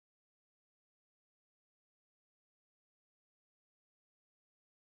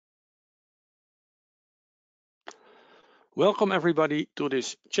Welcome everybody to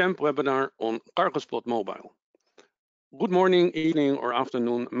this CHAMP webinar on Cargospot Mobile. Good morning, evening or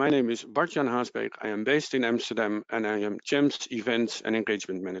afternoon. My name is Bart-Jan Haasbeek. I am based in Amsterdam and I am CHAMP's Events and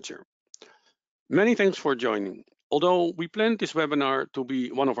Engagement Manager. Many thanks for joining. Although we planned this webinar to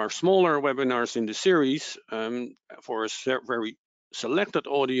be one of our smaller webinars in the series for a very selected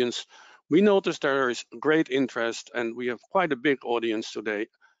audience, we noticed there is great interest and we have quite a big audience today.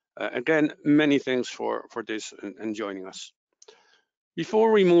 Again, many thanks for this and joining us.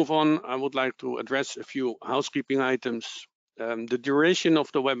 Before we move on, I would like to address a few housekeeping items. The duration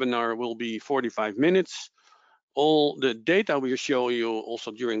of the webinar will be 45 minutes. All the data we show you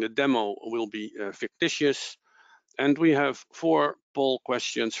also during the demo will be fictitious. And we have 4 poll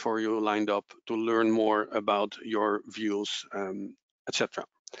questions for you lined up to learn more about your views, etc.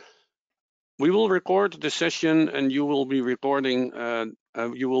 We will record the session and you will be receiving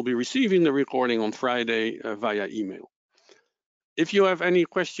the recording on Friday via email. If you have any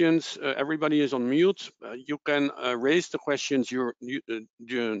questions, everybody is on mute. You can raise the questions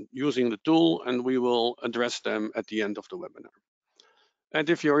using the tool and we will address them at the end of the webinar.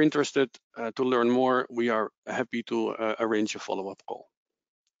 And if you're interested to learn more, we are happy to arrange a follow-up call.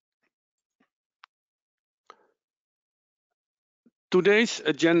 Today's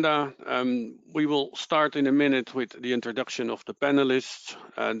agenda, we will start in a minute with the introduction of the panelists,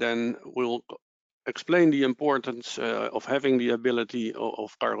 and then we'll explain the importance of having the ability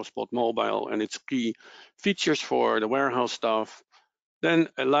of Cargospot Mobile and its key features for the warehouse staff, then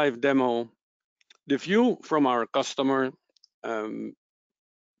a live demo, the view from our customer,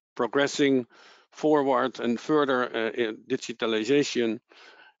 progressing forward and further in digitalization,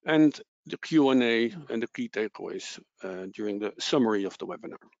 and the Q&A and the key takeaways during the summary of the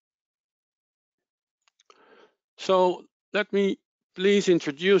webinar. So let me please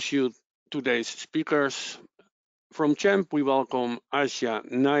introduce you to today's speakers. From CHAMP, we welcome Isha,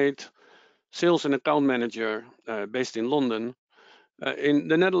 Sales and Account Manager based in London. In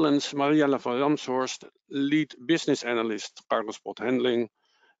the Netherlands, Mariella van Ramhorst, Lead Business Analyst, Cargospot Handling.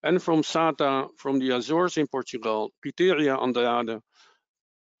 And from SATA, from the Azores in Portugal, Quiteria, Andrade,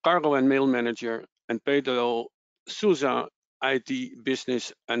 Cargo and Mail Manager, and Pedro, Sousa, IT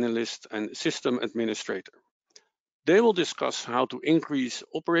Business Analyst and System Administrator. They will discuss how to increase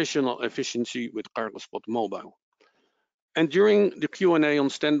operational efficiency with Cargospot Mobile. And during the Q&A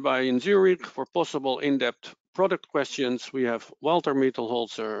on standby in Zurich for possible in-depth product questions, we have Walter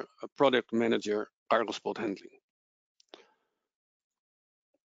Mittelholzer, a Product Manager, Cargospot Handling.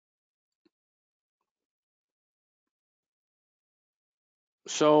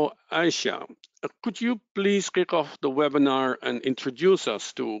 So, Isha, could you please kick off the webinar and introduce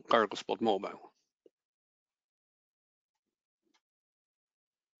us to Cargospot Mobile?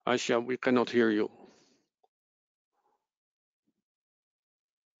 Isha, we cannot hear you.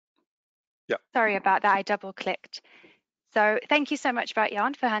 Yeah. Sorry about that, I double-clicked. So thank you so much,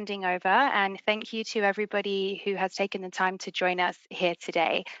 Bart-Jan, for handing over, and thank you to everybody who has taken the time to join us here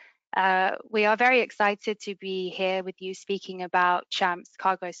today. We are very excited to be here with you speaking about CHAMP's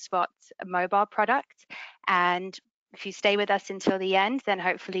Cargospot mobile product. And if you stay with us until the end, then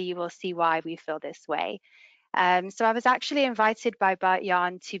hopefully you will see why we feel this way. So I was actually invited by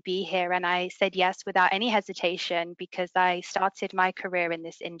Bart-Jan to be here, and I said yes without any hesitation because I started my career in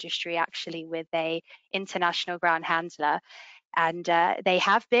this industry actually with an international ground handler, and they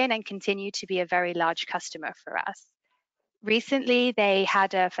have been and continue to be a very large customer for us. Recently, they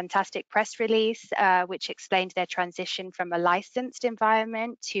had a fantastic press release which explained their transition from a licensed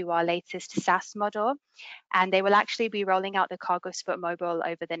environment to our latest SaaS model. And they will actually be rolling out the Cargospot Mobile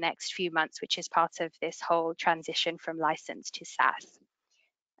over the next few months, which is part of this whole transition from license to SaaS.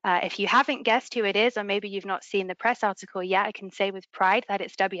 If you haven't guessed who it is, or maybe you've not seen the press article yet, I can say with pride that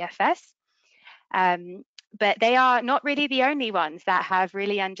it's WFS. But they are not really the only ones that have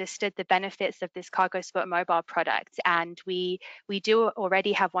really understood the benefits of this Cargospot Mobile product. And we do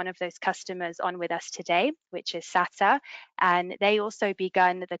already have one of those customers on with us today, which is SATA. And they also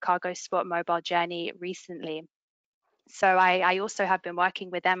begun the Cargospot Mobile journey recently. So I also have been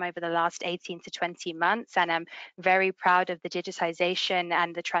working with them over the last 18 to 20 months, and I'm very proud of the digitization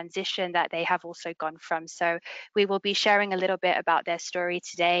and the transition that they have also gone from. So we will be sharing a little bit about their story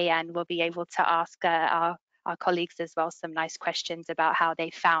today, and we'll be able to ask our colleagues as well some nice questions about how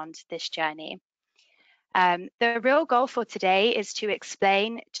they found this journey. The real goal for today is to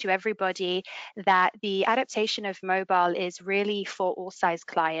explain to everybody that the adaptation of mobile is really for all size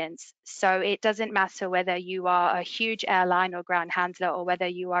clients. So it doesn't matter whether you are a huge airline or ground handler or whether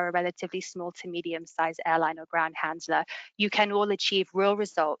you are a relatively small to medium sized airline or ground handler, you can all achieve real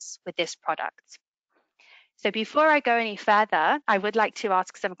results with this product. So before I go any further, I would like to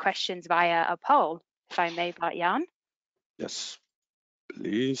ask some questions via a poll, if I may, Bart-Jan. Yes,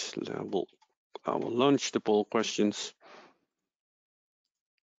 please. I will launch the poll questions.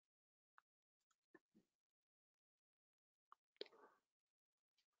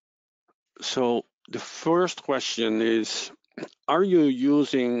 So the first question is, are you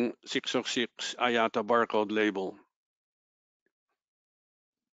using 606 IATA barcode label?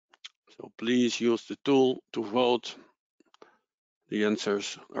 So please use the tool to vote. The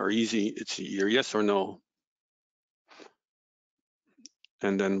answers are easy. It's either yes or no.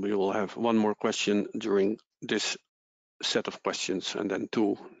 And then we will have one more question during this set of questions, and then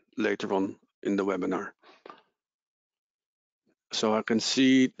two later on in the webinar. So I can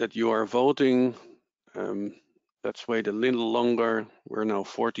see that you are voting. Let's wait a little longer. We're now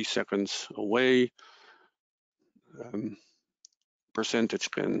 40 seconds away.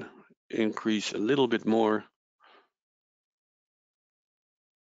 Percentage can increase a little bit more.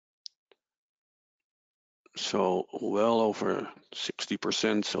 So well over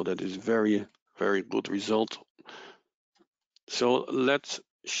 60%, so that is very, very good result. So let's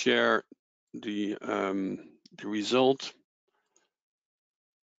share the result.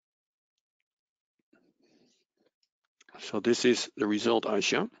 So this is the result,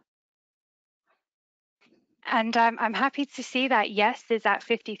 Isha. And I'm happy to see that yes is at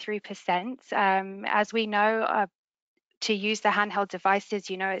 53%. As we know, to use the handheld devices,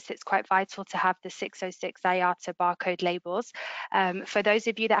 it's quite vital to have the 606 IATA barcode labels. For those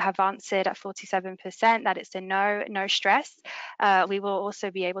of you that have answered at 47%, that it's a no stress. We will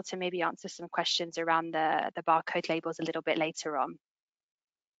also be able to maybe answer some questions around the barcode labels a little bit later on.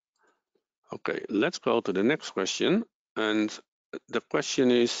 Okay, let's go to the next question. And the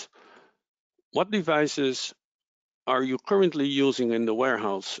question is, what devices are you currently using in the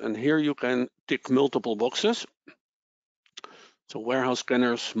warehouse? And here you can tick multiple boxes. So warehouse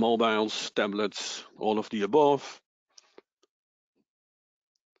scanners, mobiles, tablets, all of the above.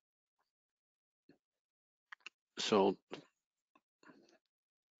 So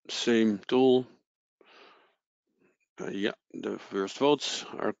same tool. Yeah, the first votes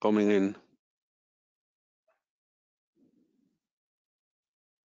are coming in.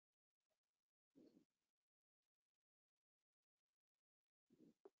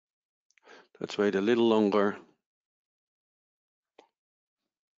 Let's wait a little longer.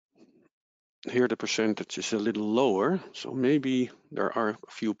 Here the percentage is a little lower, so maybe there are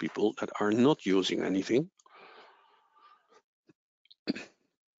a few people that are not using anything.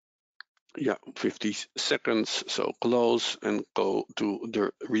 Yeah, 50 seconds, so close and go to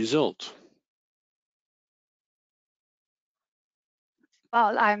the result.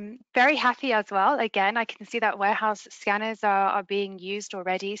 Well, I'm very happy as well. Again, I can see that warehouse scanners are being used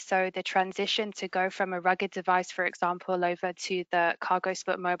already. So the transition to go from a rugged device, for example, over to the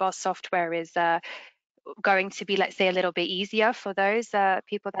Cargospot Mobile software is going to be, let's say, a little bit easier for those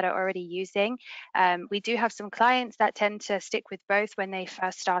people that are already using. We do have some clients that tend to stick with both when they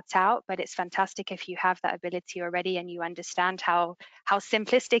first start out, but it's fantastic if you have that ability already and you understand how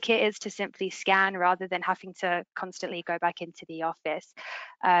simplistic it is to simply scan rather than having to constantly go back into the office.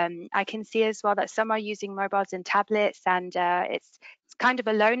 I can see as well that some are using mobiles and tablets, and it's kind of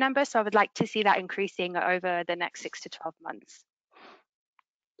a low number, so I would like to see that increasing over the next 6 to 12 months.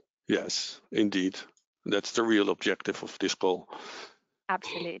 Yes, indeed. That's the real objective of this call.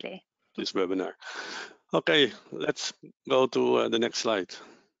 Absolutely. This webinar. Okay, let's go to the next slide.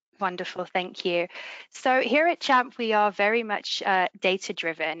 Wonderful, thank you. So here at Champ, we are very much data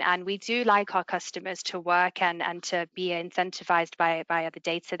driven, and we do like our customers to work and to be incentivized by the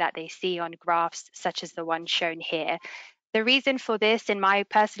data that they see on graphs such as the one shown here. The reason for this, in my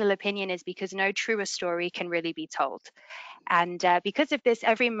personal opinion, is because no truer story can really be told. And because of this,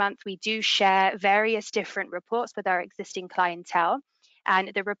 every month we do share various different reports with our existing clientele.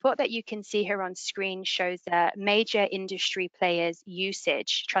 And the report that you can see here on screen shows major industry players'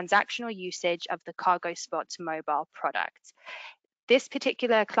 usage, transactional usage of the Cargospot mobile product. This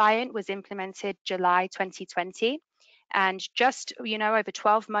particular client was implemented July 2020. And just, over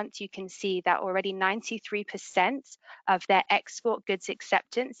 12 months, you can see that already 93% of their export goods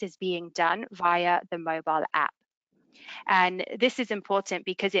acceptance is being done via the mobile app. And this is important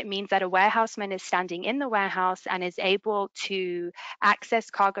because it means that a warehouseman is standing in the warehouse and is able to access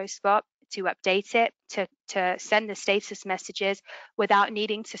Cargospot, to update it, to send the status messages without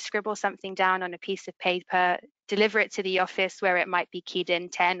needing to scribble something down on a piece of paper, deliver it to the office where it might be keyed in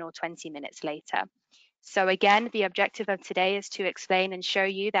 10 or 20 minutes later. So again, the objective of today is to explain and show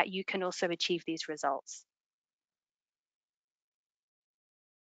you that you can also achieve these results.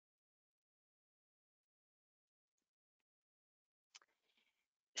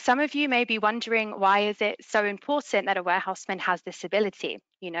 Some of you may be wondering, why is it so important that a warehouseman has this ability?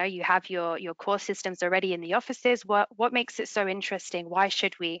 You know, you have your core systems already in the offices. What makes it so interesting? Why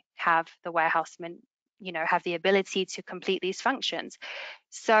should we have the warehouseman, you know, have the ability to complete these functions?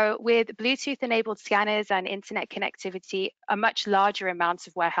 So with Bluetooth enabled scanners and internet connectivity, a much larger amount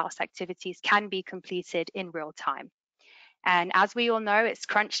of warehouse activities can be completed in real time. And as we all know, it's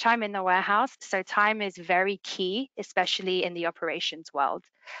crunch time in the warehouse, so time is very key, especially in the operations world.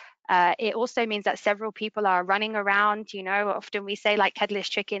 It also means that several people are running around, you know, often we say like headless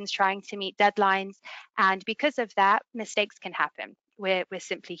chickens trying to meet deadlines. And because of that, mistakes can happen. We're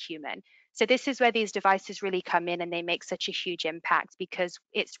simply human. So this is where these devices really come in, and they make such a huge impact because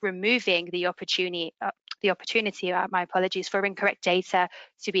it's removing the opportunity, my apologies, for incorrect data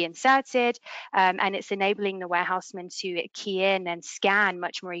to be inserted, and it's enabling the warehouseman to key in and scan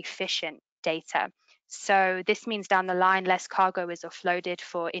much more efficient data. So this means down the line, less cargo is offloaded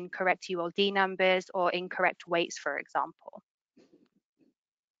for incorrect ULD numbers or incorrect weights, for example.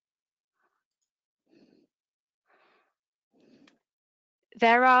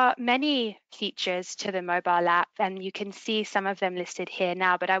 There are many features to the mobile app, and you can see some of them listed here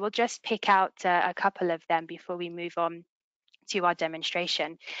now, but I will just pick out a couple of them before we move on to our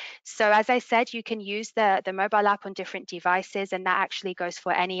demonstration. So as I said, you can use the mobile app on different devices, and that actually goes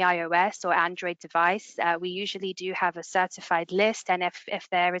for any iOS or Android device. We usually do have a certified list, and if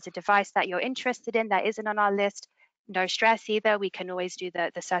there is a device that you're interested in that isn't on our list, no stress either. We can always do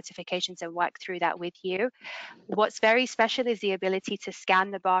the certifications and work through that with you. What's very special is the ability to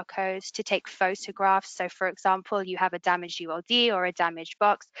scan the barcodes, to take photographs. So for example, you have a damaged ULD or a damaged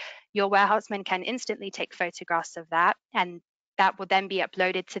box, your warehouseman can instantly take photographs of that, and that will then be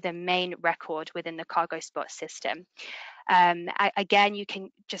uploaded to the main record within the Cargospot system. Again, you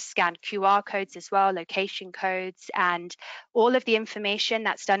can just scan QR codes as well, location codes, and all of the information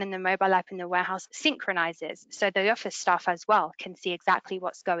that's done in the mobile app in the warehouse synchronizes. So the office staff as well can see exactly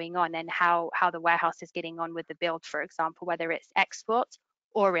what's going on and how the warehouse is getting on with the build, for example, whether it's export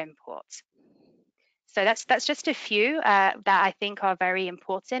or import. So that's just a few that I think are very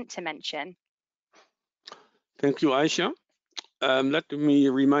important to mention. Thank you, Isha. Let me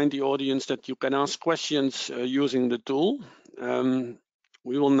remind the audience that you can ask questions using the tool.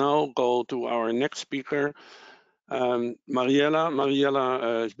 We will now go to our next speaker, Mariella.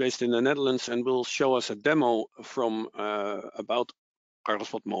 Mariella is based in the Netherlands and will show us a demo from about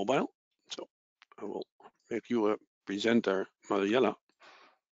Cargospot Mobile. So I will make you a presenter, Mariella.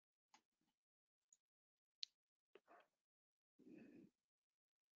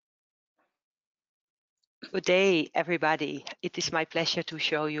 Good day, everybody. It is my pleasure to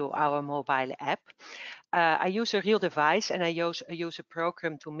show you our mobile app. I use a real device, and I use a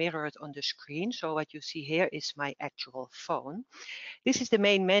program to mirror it on the screen. So what you see here is my actual phone. This is the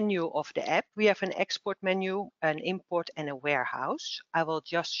main menu of the app. We have an export menu, an import, and a warehouse. I will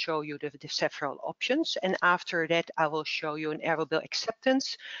just show you the several options, and after that I will show you an error bill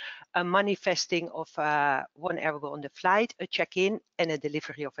acceptance, a manifesting of one error bill on the flight, a check-in, and a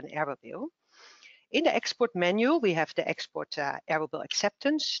delivery of an error bill. In the export menu, we have the export error bill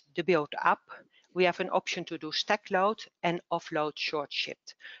acceptance, the build up. We have an option to do stack load and offload short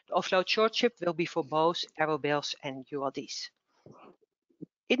shipped. The offload short shipped will be for both error bills and ULDs.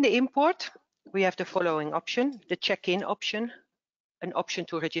 In the import, we have the following option: the check-in option, an option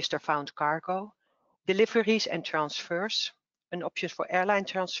to register found cargo, deliveries and transfers, an option for airline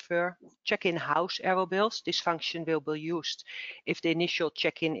transfer, check-in house error bills. This function will be used if the initial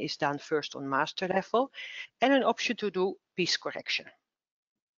check-in is done first on master level, and an option to do piece correction.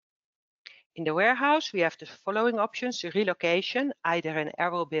 In the warehouse, we have the following options: relocation, either an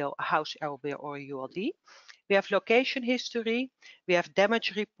error bill, a house error bill, or a ULD. We have location history, we have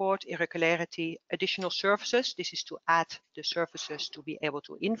damage report, irregularity, additional services. This is to add the services to be able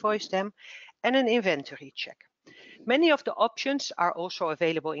to invoice them, and an inventory check. Many of the options are also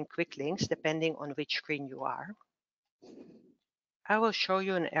available in quick links depending on which screen you are. I will show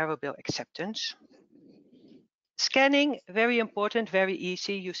you an error bill acceptance. Scanning, very important, very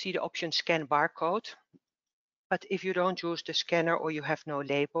easy. You see the option scan barcode. But if you don't use the scanner or you have no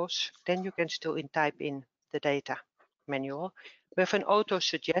labels, then you can still type in the data manual. We have an auto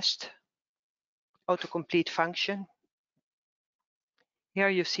suggest, autocomplete function. Here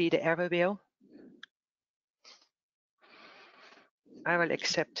you see the error bill. I will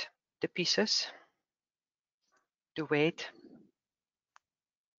accept the pieces, the weight.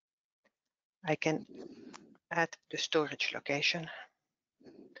 I can add the storage location.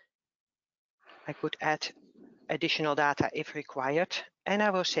 I could add additional data if required, and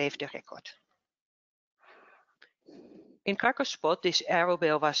I will save the record. In Cargospot, this arrow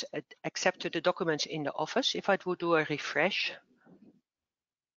wheel was accepted the documents in the office. If I would do a refresh,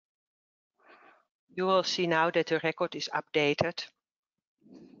 you will see now that the record is updated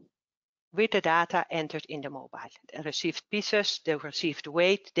with the data entered in the mobile, the received pieces, the received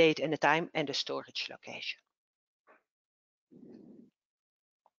weight, date and the time, and the storage location.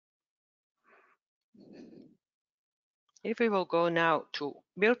 If we will go now to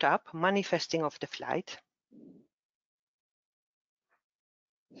build up manifesting of the flight,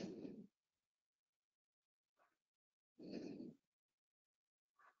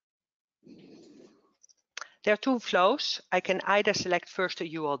 there are two flows. I can either select first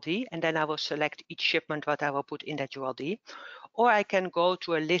a ULD and then I will select each shipment what I will put in that ULD, or I can go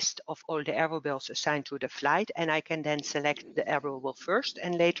to a list of all the arrow wheels assigned to the flight and I can then select the arrow wheel first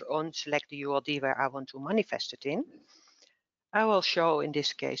and later on select the ULD where I want to manifest it in. I will show in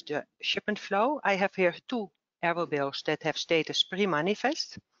this case the shipment flow. I have here two arrow wheels that have status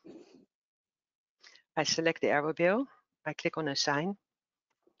pre-manifest. I select the arrow wheel, I click on assign,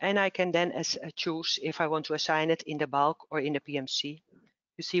 and I can then choose if I want to assign it in the bulk or in the PMC.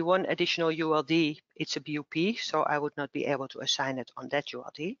 You see one additional ULD, it's a BUP, so I would not be able to assign it on that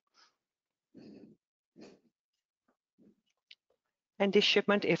ULD. And this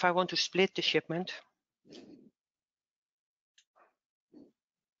shipment, if I want to split the shipment,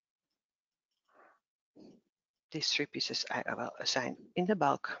 these 3 pieces I will assign in the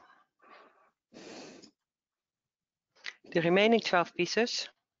bulk. The remaining 12 pieces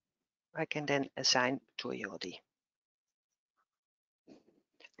I can then assign to a ULD.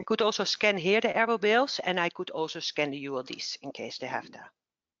 I could also scan here the arrow wheels and I could also scan the ULDs in case they have the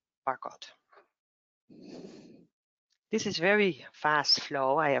barcode. This is very fast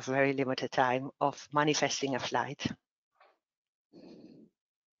flow. I have very limited time of manifesting a flight.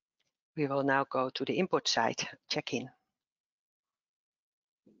 We will now go to the import site, check-in.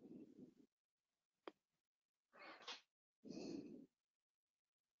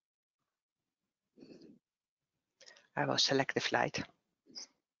 I will select the flight.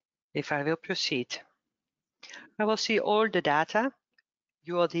 If I will proceed, I will see all the data,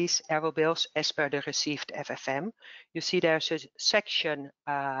 ULDs, arrow wheels as per the received FFM. You see there's a section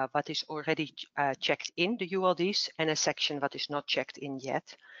what is already checked in, the ULDs, and a section what is not checked in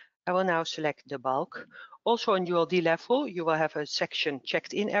yet. I will now select the bulk. Also on ULD level, you will have a section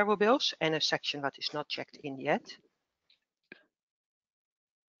checked in arrow wheels and a section what is not checked in yet.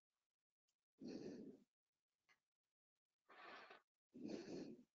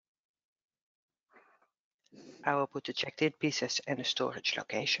 I will put the checked in pieces and the storage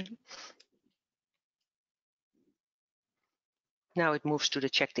location. Now it moves to the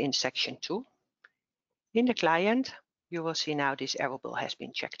checked in section 2. In the client, you will see now this arrow wheel has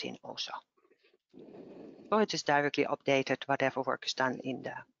been checked in also. So it is directly updated whatever work is done in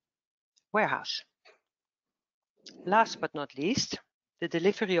the warehouse. Last but not least, the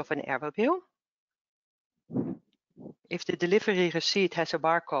delivery of an arrow wheel. If the delivery receipt has a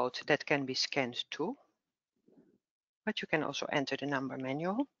barcode, that can be scanned too. But you can also enter the number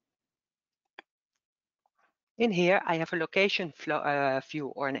manual. In here, I have a location view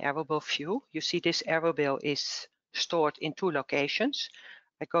or an arrow wheel view. You see this arrow wheel is stored in 2 locations.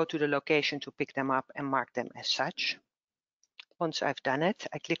 I go to the location to pick them up and mark them as such. Once I've done it,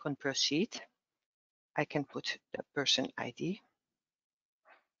 I click on proceed. I can put the person ID,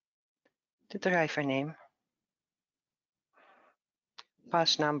 the driver name,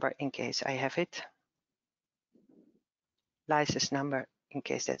 pass number in case I have it, license number in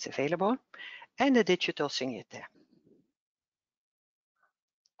case that's available, and the digital signature.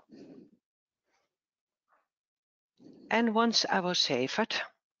 And once I will save it,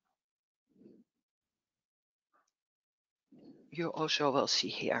 you also will see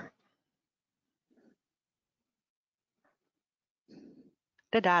here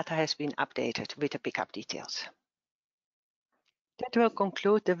the data has been updated with the pickup details. That will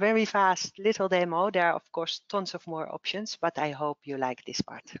conclude the very fast little demo. There are, of course, tons of more options, but I hope you like this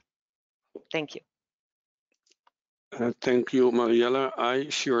part. Thank you. Thank you, Mariella. I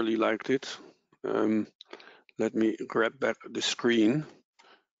surely liked it. Let me grab back the screen.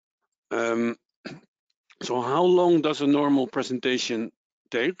 So how long does a normal presentation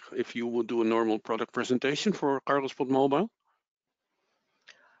take if you would do a normal product presentation for Cargospot Mobile?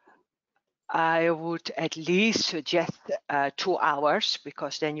 I would at least suggest 2 hours,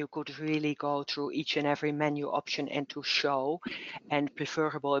 because then you could really go through each and every menu option and to show, and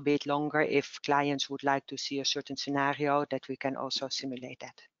preferable a bit longer if clients would like to see a certain scenario that we can also simulate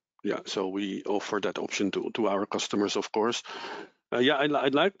that. Yeah, so we offer that option to our customers, of course. Yeah, I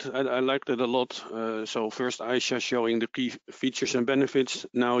liked it a lot. So first Isha showing the key features and benefits.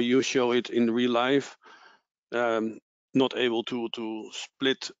 Now you show it in real life. Not able to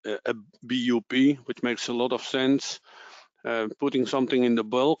split a BUP, which makes a lot of sense. Putting something in the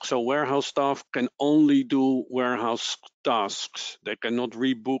bulk, so warehouse staff can only do warehouse tasks. They cannot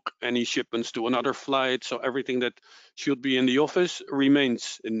rebook any shipments to another flight. So everything that should be in the office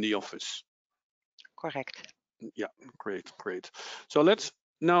remains in the office. Correct. Yeah, great. So let's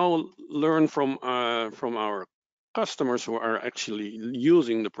now learn from our customers who are actually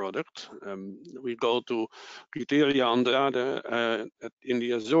using the product. We go to Quiteria, Andrade in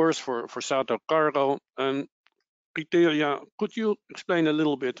the Azores for SATA Cargo. Quiteria, could you explain a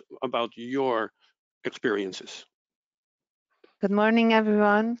little bit about your experiences? Good morning,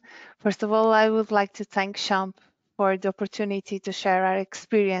 everyone. First of all, I would like to thank Champ for the opportunity to share our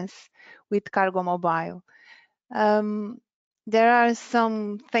experience with Cargo Mobile. There are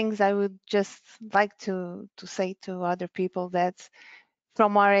some things I would just like to say to other people that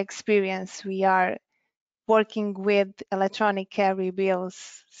from our experience, we are working with electronic carry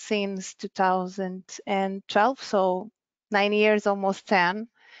bills since 2012, so 9 years, almost 10.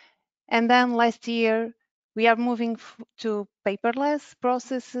 And then last year, we are moving to paperless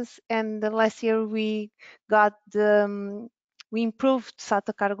processes. And the last year, we improved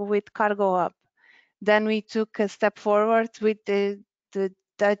SATA Cargo with Cargo Hub. Then we took a step forward with the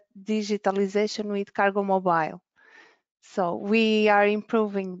digitalization with Cargo Mobile. So we are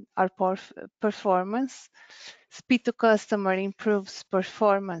improving our performance. Speed to customer improves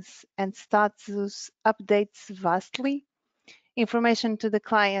performance and status updates vastly. Information to the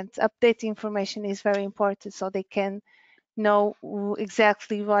client, update information is very important so they can know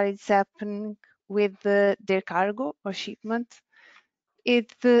exactly what is happening with their cargo or shipment.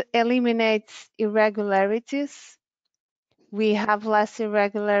 It eliminates irregularities. We have less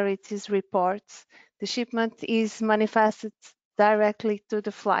irregularities reports. The shipment is manifested directly to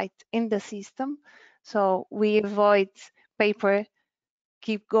the flight in the system. So we avoid paper,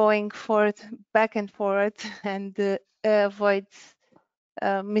 keep going forward, back and forward, and avoid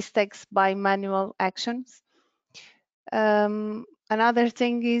mistakes by manual actions. Another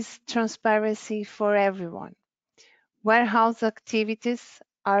thing is transparency for everyone. Warehouse activities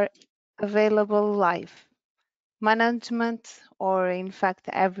are available live. Management, or in fact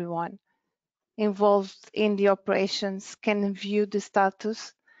everyone involved in the operations, can view the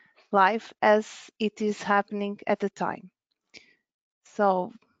status live as it is happening at the time.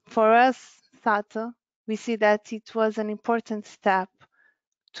 So for us, SATA, we see that it was an important step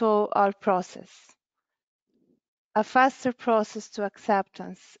to our process. A faster process to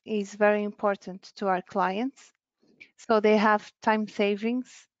acceptance is very important to our clients. So they have time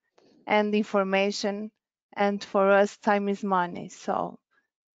savings and information, and for us, time is money. So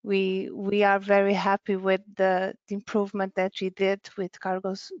we are very happy with the improvement that we did with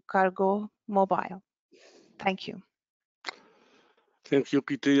Cargo Mobile. Thank you. Thank you,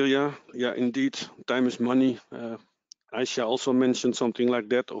 Quiteria. Yeah, indeed, time is money. Isha also mentioned something like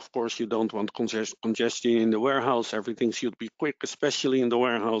that. Of course, you don't want congestion in the warehouse. Everything should be quick, especially in the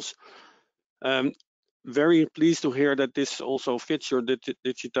warehouse. Very pleased to hear that this also fits your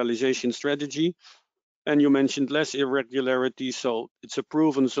digitalization strategy. And you mentioned less irregularity, so it's a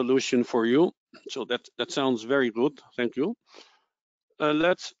proven solution for you. So that sounds very good. Thank you.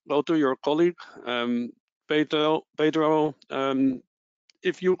 Let's go to your colleague, Pedro.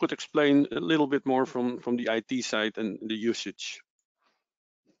 If you could explain a little bit more from the IT side and the usage.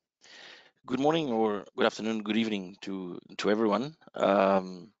 Good morning, or good afternoon, good evening to everyone.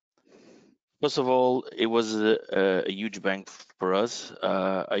 First of all, it was a huge bang for us.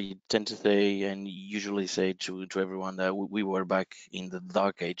 I tend to say and usually say to everyone that we were back in the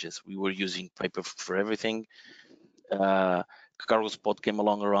dark ages. We were using paper for everything. Cargospot came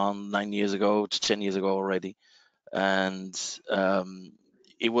along around 9 years ago, 10 years ago already, and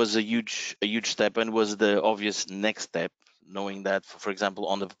it was a huge step, and was the obvious next step. Knowing that, for example,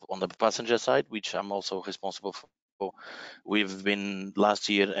 on the passenger side, which I'm also responsible for, we've been last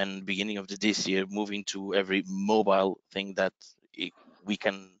year and beginning of this year moving to every mobile thing that we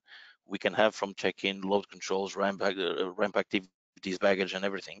can have, from check-in, load controls, ramp activities, baggage, and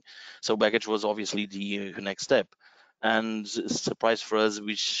everything. So baggage was obviously the next step, and surprise for us,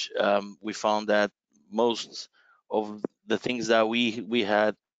 which we found that most of the things that we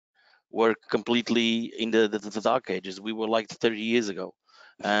had were completely in the dark ages. We were like 30 years ago,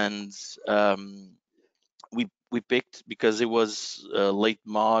 and we picked because it was late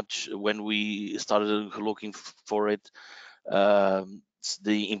March when we started looking for it.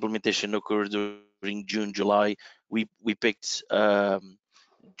 The implementation occurred during June, July. we picked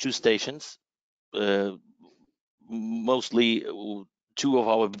 2 stations, mostly 2 of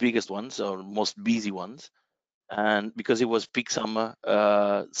our biggest ones or most busy ones. And because it was peak summer,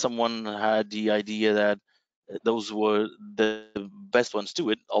 someone had the idea that those were the best ones to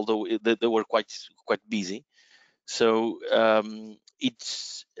it, although they were quite busy. So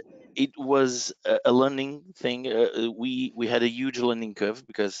it was a learning thing. We had a huge learning curve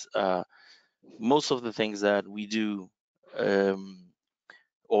because most of the things that we do,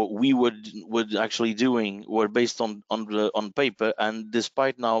 or we would actually doing, were based on paper, and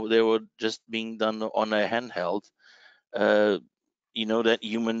despite now they were just being done on a handheld. You know that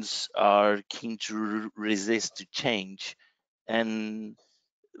humans are keen to resist to change, and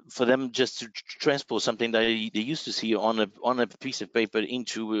for them just to transpose something that they used to see on a piece of paper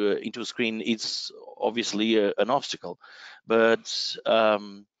into a screen, it's obviously an obstacle. But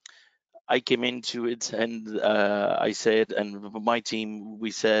I came into it and I said, and my team,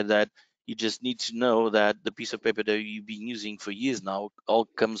 we said that you just need to know that the piece of paper that you've been using for years now all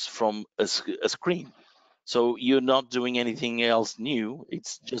comes from a screen. So you're not doing anything else new.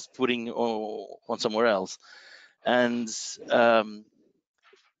 It's just putting on somewhere else. And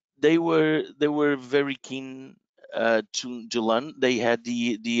they were very keen to learn. They had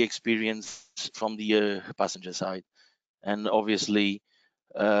the experience from the passenger side, and obviously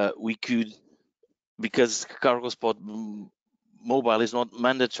we could, because Cargospot Mobile is not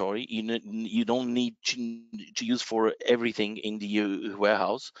mandatory. You don't need to use for everything in the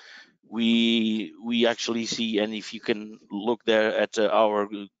warehouse. We actually see, and if you can look there at our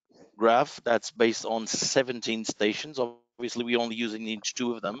graph, that's based on 17 stations. Obviously, we only using each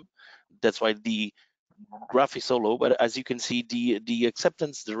 2 of them. That's why the graph is so low. But as you can see, the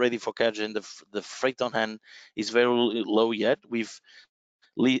acceptance, the ready for carriage, and the freight on hand is very low yet. We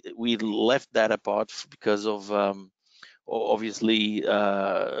left that apart because of obviously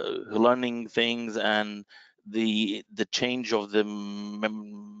learning things and the change of the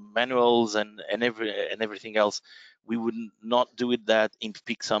manuals and everything else. We would not do it that in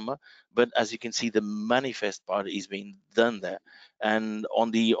peak summer, but as you can see, the manifest part is being done there. And on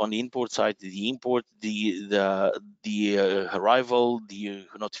the import side, the import, the arrival, the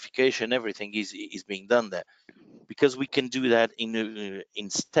notification, everything is being done there. Because we can do that in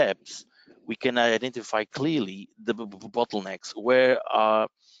steps, we can identify clearly the bottlenecks. Where are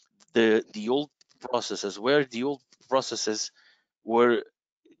the old processes? Where the old processes were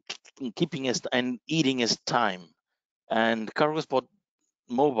keeping us and eating us time. And Cargospot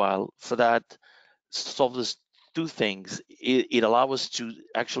Mobile, for that, solves 2 things. It allows us to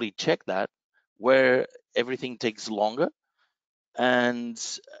actually check that where everything takes longer, and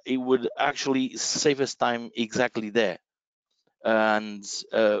it would actually save us time exactly there. And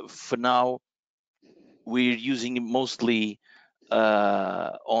for now, we're using it mostly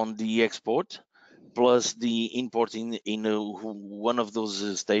on the export, plus the import in one of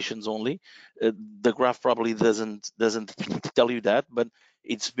those stations only. The graph probably doesn't tell you that, but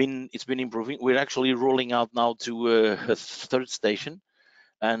it's been improving. We're actually rolling out now to a 3rd station,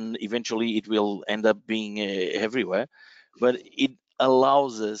 and eventually it will end up being everywhere. But it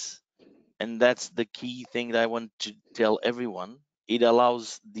allows us, and that's the key thing that I want to tell everyone, it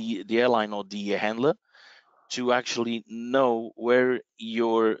allows the airline or the handler to actually know where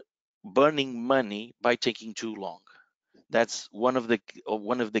you're burning money by taking too long. That's one of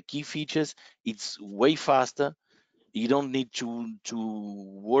the key features. It's way faster. You don't need to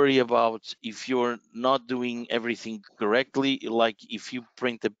worry about if you're not doing everything correctly. Like if you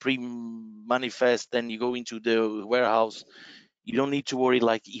print a pre-manifest, then you go into the warehouse, you don't need to worry.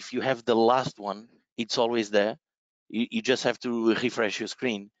 Like if you have the last one, it's always there. You just have to refresh your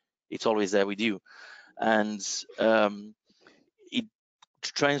screen. It's always there with you. And it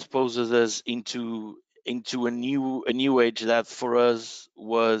transposes us into a new age that for us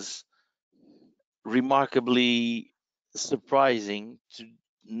was remarkably surprising to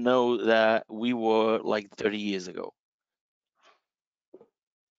know that we were like 30 years ago.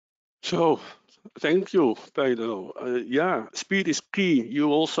 So, thank you, Pedro. Yeah, speed is key.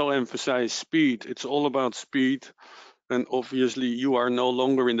 You also emphasize speed. It's all about speed. And obviously, you are no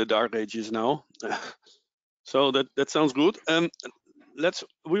longer in the dark ages now. So that sounds good.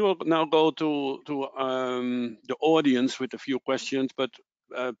 We will now go to the audience with a few questions, but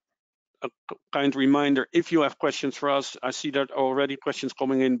a kind reminder, if you have questions for us, I see that already questions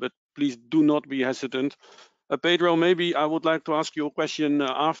coming in, but please do not be hesitant. Pedro, maybe I would like to ask you a question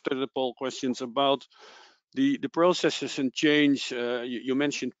after the poll questions about the processes and change. You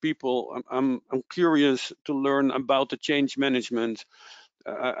mentioned people. I'm curious to learn about the change management.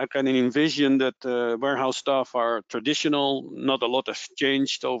 I can envision that warehouse staff are traditional. Not a lot has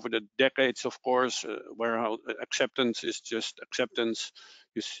changed over the decades, of course. Warehouse acceptance is just acceptance.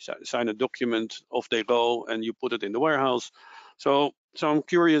 You sign a document, off they go, and you put it in the warehouse. So I'm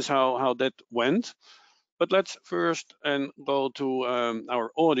curious how that went. But let's first go to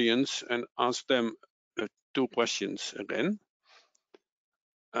our audience and ask them 2 questions again.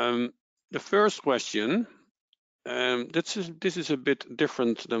 The first question, this is a bit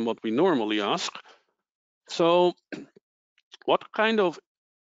different than what we normally ask. So what kind of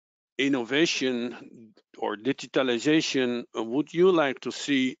innovation or digitalization would you like to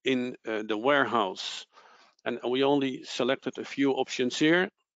see in the warehouse? And we only selected a few options here.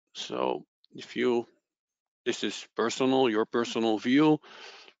 So this is personal, your personal view.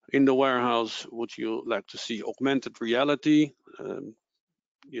 In the warehouse, would you like to see augmented reality?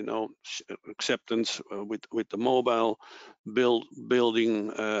 Acceptance with the mobile,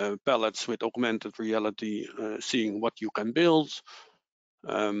 building pallets with augmented reality, seeing what you can build,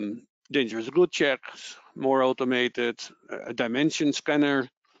 dangerous good checks, more automated, a dimension scanner,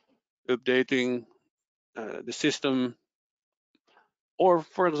 updating the system, or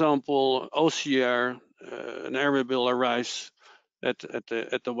for example, OCR, an area bill arrives at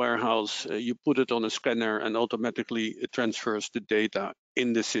the warehouse, you put it on a scanner and automatically it transfers the data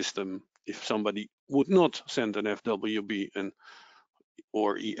in the system if somebody would not send an FWB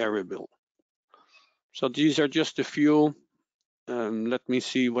or area bill. So these are just a few. Let me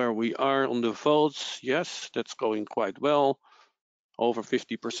see where we are on the votes. Yes, that's going quite well, over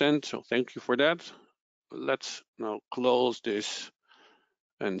 50%, so thank you for that. Let's now close this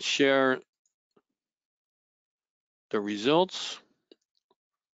and share the results.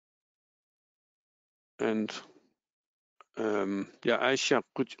 And yeah, Isha,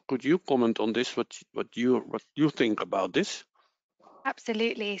 could you comment on this? What you think about this?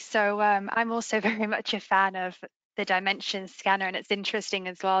 Absolutely. So I'm also very much a fan of the dimension scanner, and it's interesting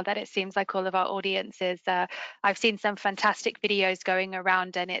as well that it seems like all of our audiences, I've seen some fantastic videos going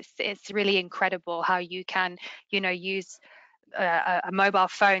around, and it's really incredible how you can, use a mobile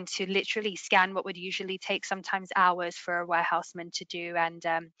phone to literally scan what would usually take sometimes hours for a warehouseman to do, and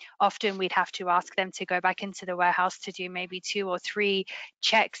often we'd have to ask them to go back into the warehouse to do maybe 2 or 3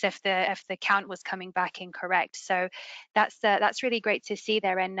 checks if the count was coming back incorrect. So that's really great to see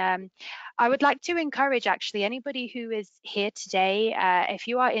there. And I would like to encourage actually anybody who is here today, if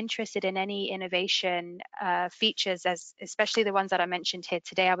you are interested in any innovation features, especially the ones that I mentioned here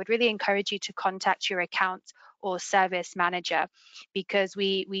today, I would really encourage you to contact your account or service manager, because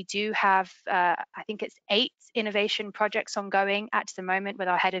we do have I think it's 8 innovation projects ongoing at the moment with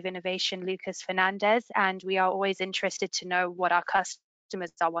our head of innovation, Lucas Fernandez, and we are always interested to know what our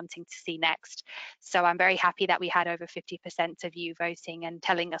customers are wanting to see next. So I'm very happy that we had over 50% of you voting and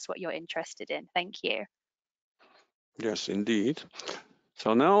telling us what you're interested in. Thank you. Yes, indeed.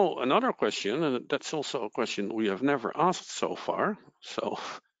 So now another question, and that's also a question we have never asked so far. So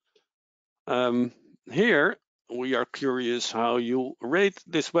here we are curious how you rate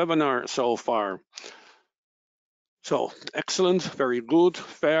this webinar so far. So excellent, very good,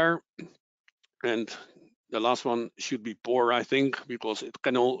 fair, and the last one should be poor, I think, because it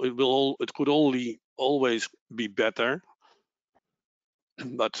could only always be better,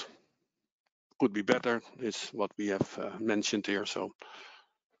 but could be better is what we have mentioned here. So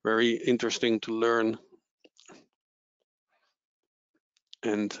very interesting to learn.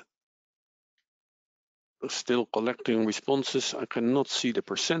 And still collecting responses. I cannot see the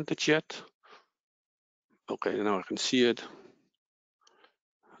percentage yet. Okay, now I can see it.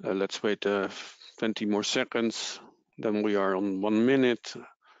 Let's wait 20 more seconds. Then we are on 1 minute.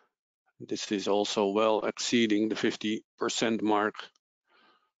 This is also well exceeding the 50% mark.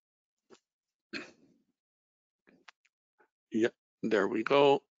 Yeah, there we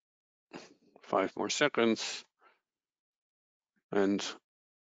go. 5 more seconds. And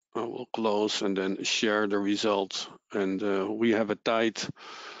I will close and then share the results. And we have a tie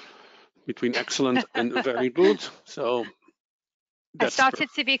between excellent and very good. So I started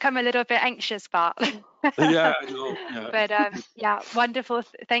to become a little bit anxious, Bart. Yeah, I know. Yeah. But yeah, wonderful.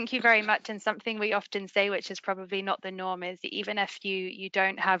 Thank you very much. And something we often say, which is probably not the norm, is even if you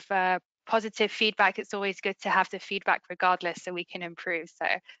don't have positive feedback, it's always good to have the feedback regardless, so we can improve. So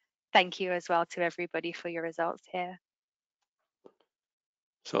thank you as well to everybody for your results here.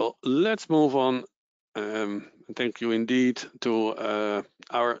 So let's move on. Thank you indeed to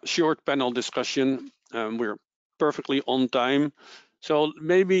our short panel discussion. We're perfectly on time. So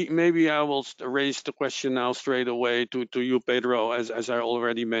maybe I will raise the question now straight away to you, Pedro, as I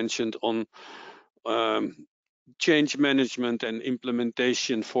already mentioned on change management and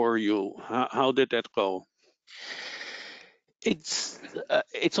implementation for you? How did that go? It's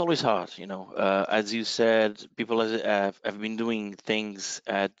always hard, you know. As you said, people have been doing things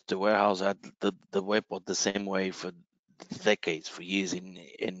at the warehouse, at the webport, the same way for decades, for years in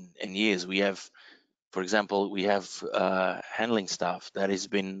years. We have, for example, we have handling staff that has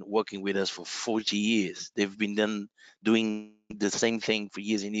been working with us for 40 years. They've been doing the same thing for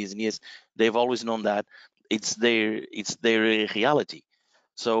years and years and years. They've always known that it's their reality.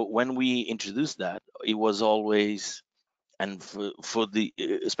 So when we introduced that, it was always, and for the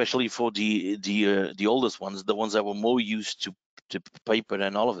especially for the oldest ones, the ones that were more used to paper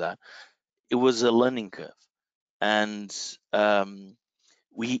and all of that, it was a learning curve. And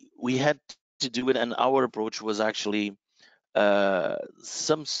we had to do it, and our approach was actually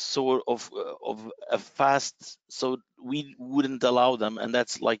some sort of a fast, so we wouldn't allow them, and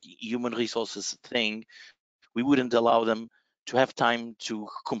that's like human resources thing, we wouldn't allow them to have time to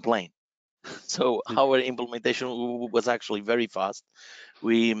complain. So our implementation was actually very fast.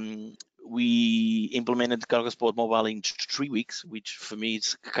 We implemented Cargospot Mobile in 3 weeks, which for me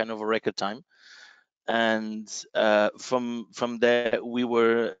is kind of a record time. And from there, we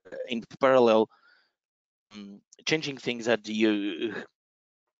were in parallel changing things at the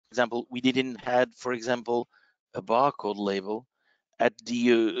example. We didn't had, for example, a barcode label at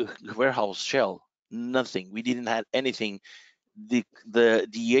the warehouse shell. Nothing. We didn't have anything.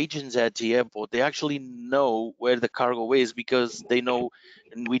 The agents at the airport, they actually know where the cargo is, because they know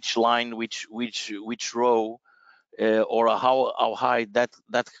in which line, which row, or how high that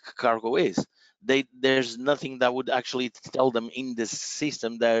cargo is. There's nothing that would actually tell them in the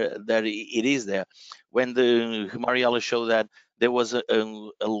system that it is there. When the Mariella showed that there was a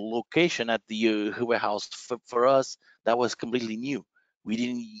location at the warehouse, for us, that was completely new. We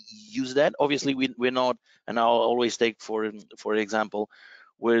didn't use that. Obviously, we're not, and I'll always take for example,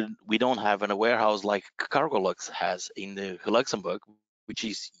 where we don't have a warehouse like Cargolux has in the Luxembourg, which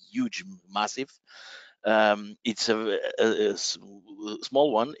is huge, massive. It's a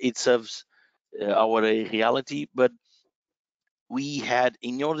small one. It serves our reality, but we had,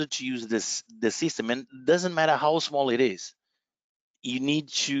 in order to use the system, and it doesn't matter how small it is, you need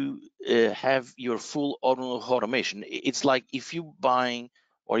to have your full automation. It's like if you buying,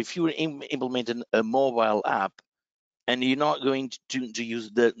 or if you're implementing a mobile app, and you're not going to use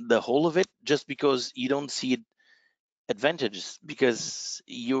the whole of it, just because you don't see it advantages, because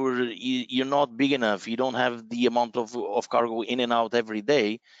you're not big enough, you don't have the amount of cargo in and out every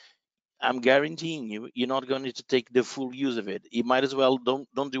day. I'm guaranteeing you, you're not going to take the full use of it. You might as well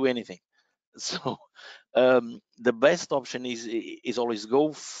don't do anything. So the best option is always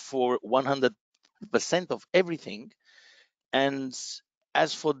go for 100% of everything. And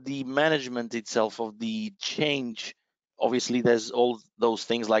as for the management itself of the change, obviously there's all those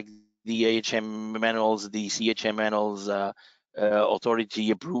things like the AHM manuals, the CHM manuals, authority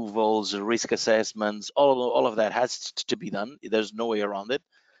approvals, risk assessments, all of that has to be done. There's no way around it.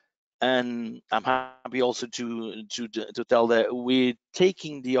 And I'm happy also to tell that we're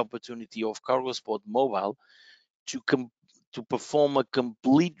taking the opportunity of Cargospot Mobile to perform a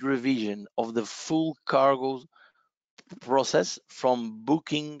complete revision of the full cargo process, from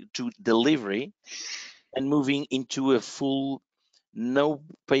booking to delivery, and moving into a full no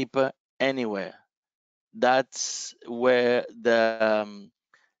paper anywhere. That's where the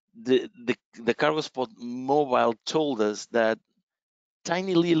Cargospot Mobile told us that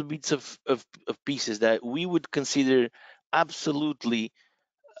tiny little bits of pieces that we would consider absolutely,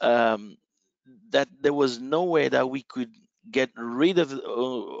 um, that there was no way that we could get rid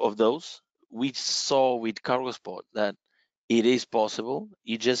of those. We saw with Cargospot that it is possible.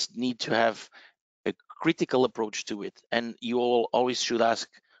 You just need to have a critical approach to it, and you all always should ask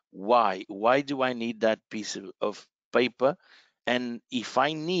why do I need that piece of paper, and if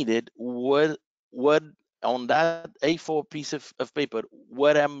I need it, what on that A4 piece of paper,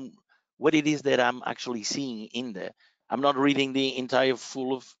 what it is that I'm actually seeing in there. I'm not reading the entire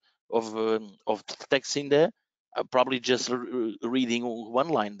full of text in there. I'm probably just reading one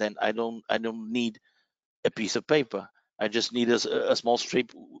line. Then I don't need a piece of paper. I just need a small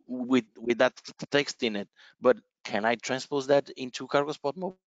strip with that text in it. But can I transpose that into Cargospot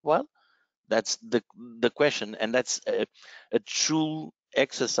Mobile? That's the question, and that's a true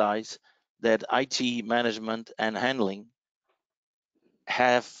exercise that IT management and handling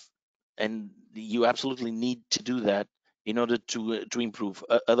have, and you absolutely need to do that in order to improve.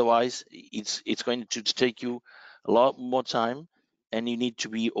 Otherwise, it's going to take you a lot more time, and you need to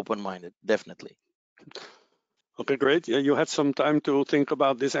be open-minded, definitely. Okay, great. Yeah, you had some time to think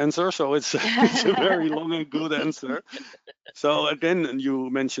about this answer, so it's it's a very long and good answer. So again, you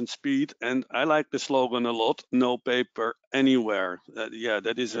mentioned speed, and I like the slogan a lot: "No paper anywhere." Yeah,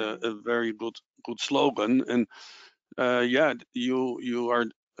 that is a very good slogan, and yeah, you are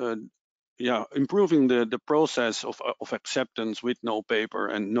yeah improving the process of acceptance with no paper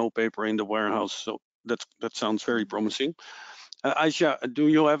and no paper in the warehouse. So that sounds very promising. Isha, do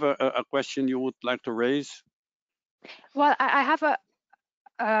you have a question you would like to raise? Well, I have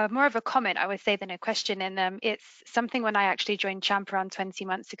a more of a comment, I would say, than a question. And it's something when I actually joined Champ around 20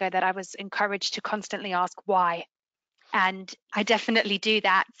 months ago that I was encouraged to constantly ask why. And I definitely do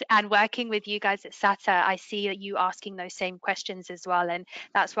that. And working with you guys at SATA, I see you asking those same questions as well. And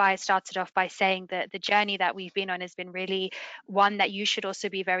that's why I started off by saying that the journey that we've been on has been really one that you should also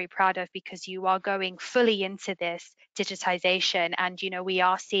be very proud of, because you are going fully into this digitization, and we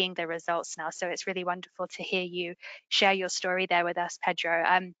are seeing the results now. So it's really wonderful to hear you share your story there with us, Pedro.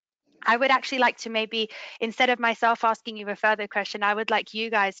 I would actually like to maybe, instead of myself asking you a further question, I would like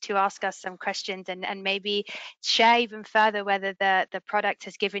you guys to ask us some questions and maybe share even further whether the product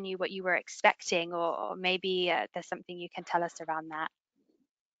has given you what you were expecting, or maybe there's something you can tell us around that.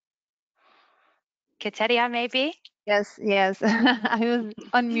 Quiteria, maybe? Yes, yes. I was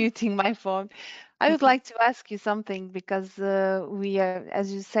unmuting my phone. I would like to ask you something because we are,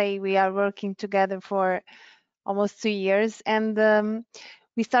 as you say, we are working together for almost 2 years, and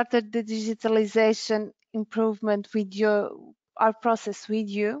we started the digitalization improvement with our process with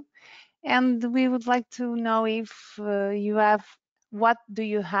you, and we would like to know if what do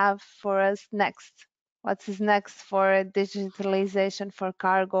you have for us next? What is next for digitalization for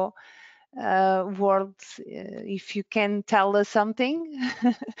cargo world? If you can tell us something,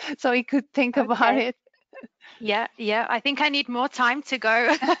 so we could think about it. Yeah, I think I need more time to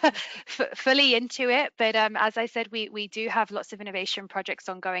go fully into it. But as I said, we do have lots of innovation projects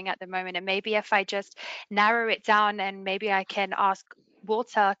ongoing at the moment. And maybe if I just narrow it down, and maybe I can ask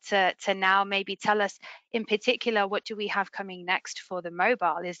Walter to now maybe tell us in particular, what do we have coming next for the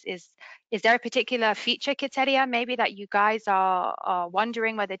mobile? Is there a particular feature, Quiteria, maybe that you guys are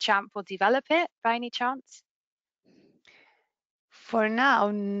wondering whether Champ will develop it by any chance? For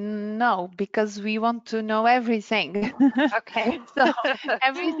now, no, because we want to know everything. Okay. So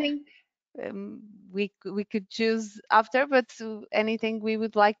everything we could choose after, but anything we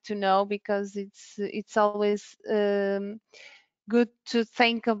would like to know, because it's always good to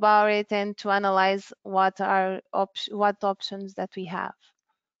think about it and to analyze what options that we have.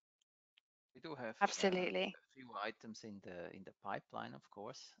 We do have Absolutely. a few items in the pipeline, of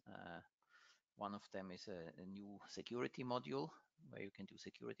course. One of them is a new security module where you can do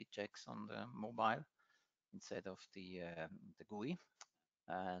security checks on the mobile instead of the GUI.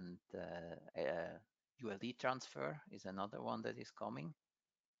 And ULD transfer is another one that is coming.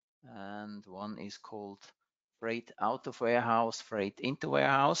 And one is called freight out of warehouse, freight into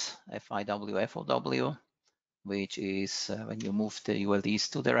warehouse, FIWFOW, which is when you move the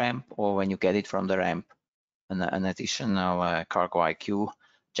ULDs to the ramp or when you get it from the ramp. An additional Cargo IQ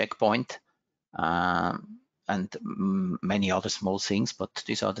checkpoint, and many other small things, but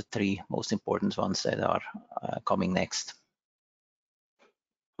these are the three most important ones that are coming next.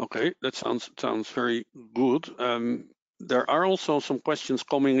 Okay, that sounds very good. There are also some questions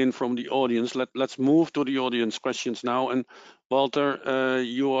coming in from the audience. Let's move to the audience questions now. And Walter,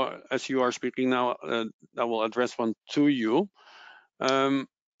 as you are speaking now, I will address one to you.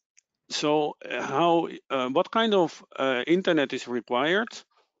 So, what kind of internet is required?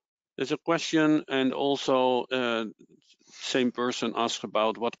 There's a question, and also same person asked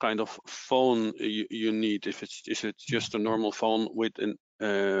about what kind of phone you need. Is it just a normal phone with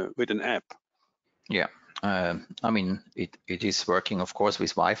an app? Yeah, I mean, it is working, of course,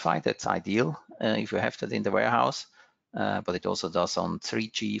 with Wi-Fi. That's ideal if you have that in the warehouse, but it also does on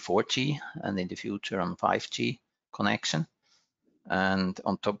 3G, 4G, and in the future on 5G connection. And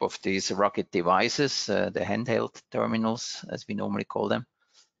on top of these rugged devices, the handheld terminals, as we normally call them,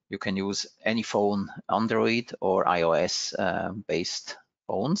 you can use any phone, Android or iOS based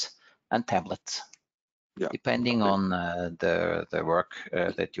phones and tablets, depending on the work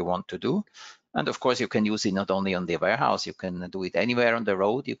that you want to do. And of course, you can use it not only on the warehouse, you can do it anywhere on the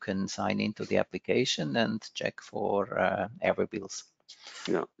road. You can sign into the application and check for air bills,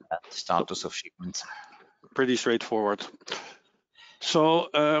 and status of shipments. Pretty straightforward.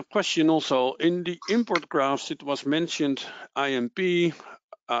 So question also, in the import graphs, it was mentioned IMP,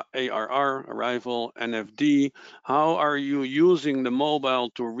 ARR, arrival, NFD. How are you using the mobile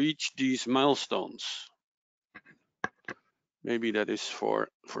to reach these milestones? Maybe that is for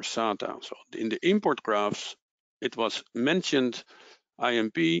SATA. So in the import graphs, It was mentioned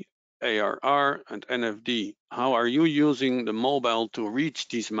IMP, ARR, and NFD. How are you using the mobile to reach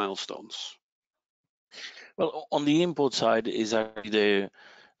these milestones? Well, on the import side is actually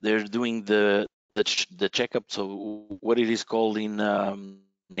they're doing the checkup. So what it is called in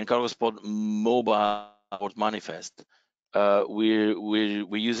Cargospot Mobile manifest,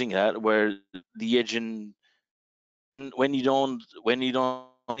 we're using that where the agent, when you don't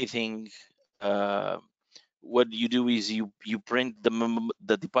anything, what you do is you print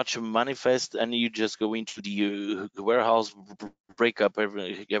the departure manifest and you just go into the warehouse, break up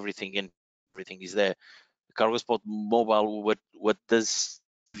everything, and everything is there. Cargospot Mobile, what does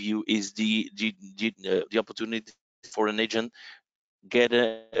give you is the opportunity for an agent get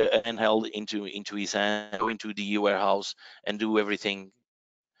a handheld into his hand, go into the warehouse and do everything.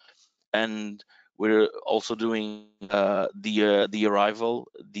 And we're also doing the arrival,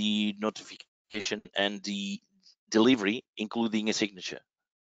 the notification, and the delivery, including a signature.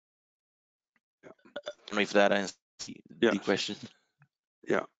 Yeah. I don't know if that answers the question.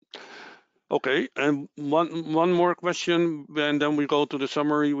 Yeah. Okay, and one more question, and then we go to the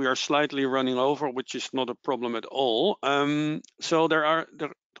summary. We are slightly running over, which is not a problem at all. So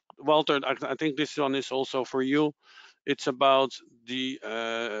Walter, I think this one is also for you. It's about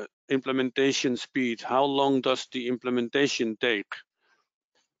the implementation speed. How long does the implementation take?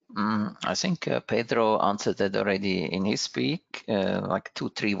 I think Pedro answered that already in his speak, like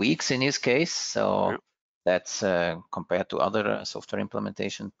 2-3 weeks in his case. So Yeah. that's compared to other software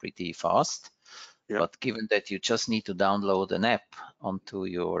implementation pretty fast. Yeah. But given that you just need to download an app onto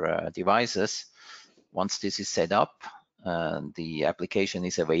your devices, once this is set up, the application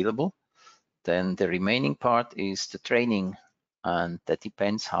is available, then the remaining part is the training. And that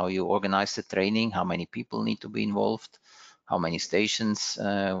depends how you organize the training, how many people need to be involved, how many stations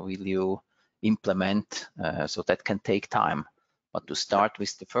will you implement. So that can take time. But to start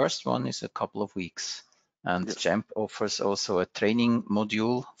with the first one is a couple of weeks. And Yes. Jamp offers also a training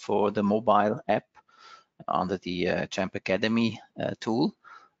module for the mobile app under the Jamp Academy tool.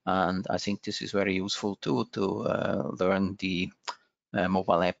 And I think this is very useful too, to learn the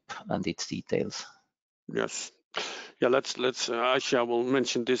mobile app and its details. Yes. Yeah, let's Isha will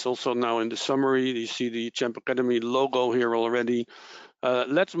mention this also now in the summary. You see the Champ Academy logo here already.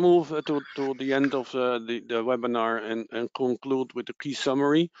 Let's move to the end of the webinar and conclude with the key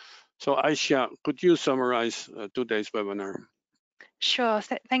summary. So Isha, could you summarize today's webinar? Sure.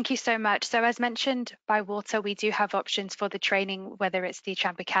 Thank you so much. So as mentioned by Walter, we do have options for the training, whether it's the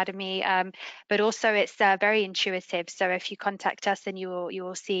Champ Academy, but also it's very intuitive. So if you contact us, then you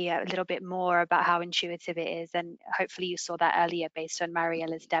will see a little bit more about how intuitive it is. And hopefully you saw that earlier based on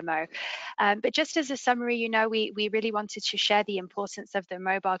Mariella's demo. But just as a summary, we really wanted to share the importance of the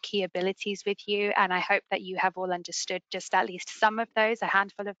mobile key abilities with you. And I hope that you have all understood just at least some of those, a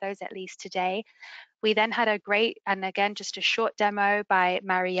handful of those at least today. We then had a great, and again, just a short demo by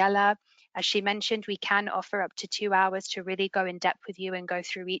Mariella. As she mentioned, we can offer up to 2 hours to really go in depth with you and go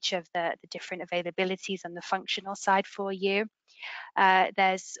through each of the different availabilities on the functional side for you.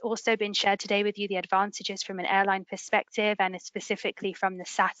 There's also been shared today with you the advantages from an airline perspective and specifically from the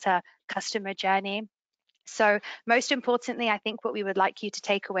SATA customer journey. So most importantly, I think what we would like you to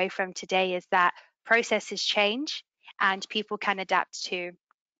take away from today is that processes change and people can adapt to.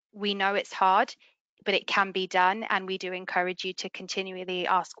 We know it's hard, but it can be done. And we do encourage you to continually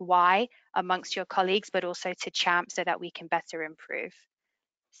ask why amongst your colleagues, but also to Champ so that we can better improve.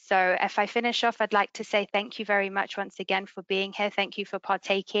 So if I finish off, I'd like to say thank you very much once again for being here. Thank you for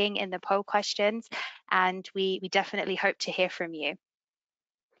partaking in the poll questions. And we definitely hope to hear from you.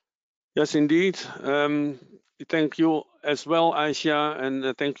 Yes, indeed. Thank you as well, Aisha,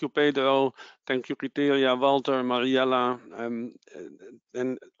 and thank you, Pedro. Thank you, Quiteria, Walter, Mariella,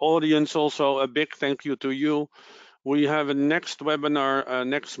 and audience also. A big thank you to you. We have a next webinar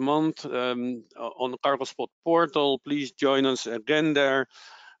next month on the Cargospot portal. Please join us again there.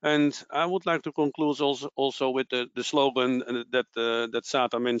 And I would like to conclude also with the slogan that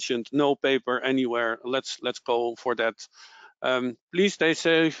SATA mentioned: "No paper anywhere." Let's go for that. Please stay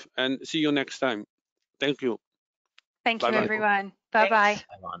safe and see you next time. Thank you. Thank you, Bye-bye. everyone. Bye-bye. Thanks,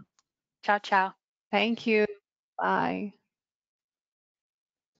 everyone. Ciao, ciao. Thank you. Bye.